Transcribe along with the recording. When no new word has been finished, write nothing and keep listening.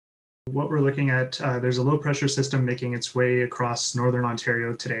what we're looking at, there's a low pressure system making its way across northern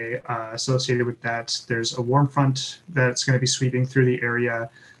Ontario today. Associated with that, there's a warm front that's going to be sweeping through the area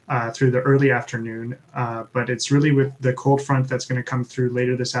through the early afternoon, but it's really with the cold front that's going to come through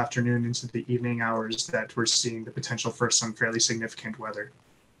later this afternoon into the evening hours that we're seeing the potential for some fairly significant weather.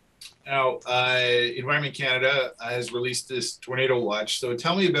 Now, Environment Canada has released this tornado watch. So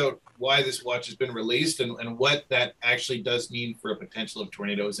tell me about why this watch has been released and what that actually does mean for a potential of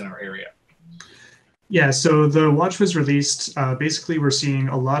tornadoes in our area. Yeah, so the watch was released. Basically, we're seeing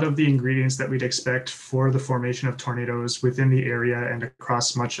a lot of the ingredients that we'd expect for the formation of tornadoes within the area and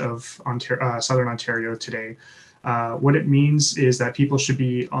across much of southern Ontario today. What it means is that people should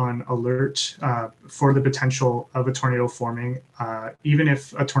be on alert for the potential of a tornado forming. Even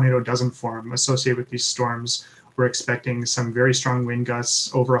if a tornado doesn't form associated with these storms, we're expecting some very strong wind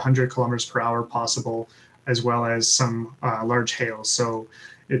gusts over 100 kilometers per hour possible, as well as some large hail. So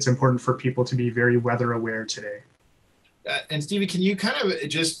it's important for people to be very weather aware today. And Stevie, can you kind of,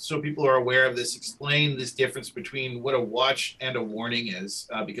 just so people are aware of this, explain this difference between what a watch and a warning is,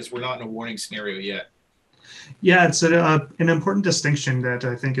 because we're not in a warning scenario yet. Yeah, it's an important distinction that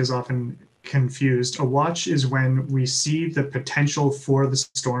I think is often confused. A watch is when we see the potential for the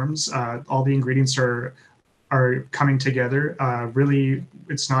storms. All the ingredients are coming together. Really,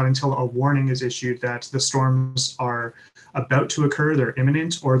 it's not until a warning is issued that the storms are about to occur, they're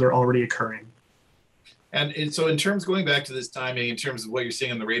imminent, or they're already occurring. And so in terms, going back to this timing, in terms of what you're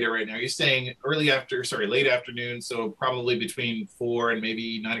seeing on the radar right now, you're saying late afternoon, so probably between 4 and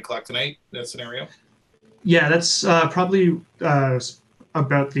maybe 9 o'clock tonight, that scenario? Yeah, that's probably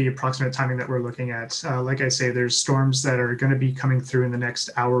about the approximate timing that we're looking at. Like I say, there's storms that are going to be coming through in the next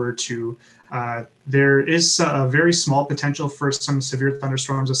hour or two. There is a very small potential for some severe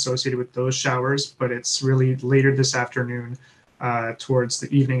thunderstorms associated with those showers, but it's really later this afternoon towards the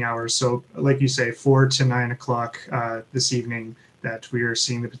evening hours. So like you say, 4 to 9 o'clock this evening that we are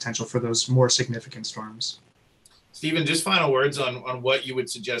seeing the potential for those more significant storms. Stephen, just final words on what you would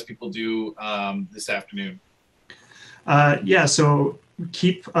suggest people do this afternoon. Yeah, so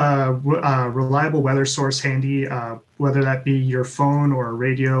keep a reliable weather source handy, whether that be your phone or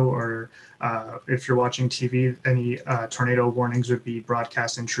radio, or if you're watching TV, any tornado warnings would be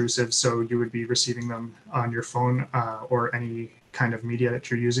broadcast intrusive, so you would be receiving them on your phone or any kind of media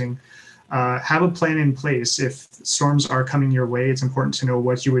that you're using. Have a plan in place. If storms are coming your way, it's important to know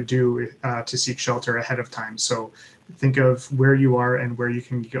what you would do to seek shelter ahead of time. So think of where you are and where you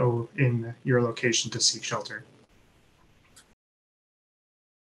can go in your location to seek shelter.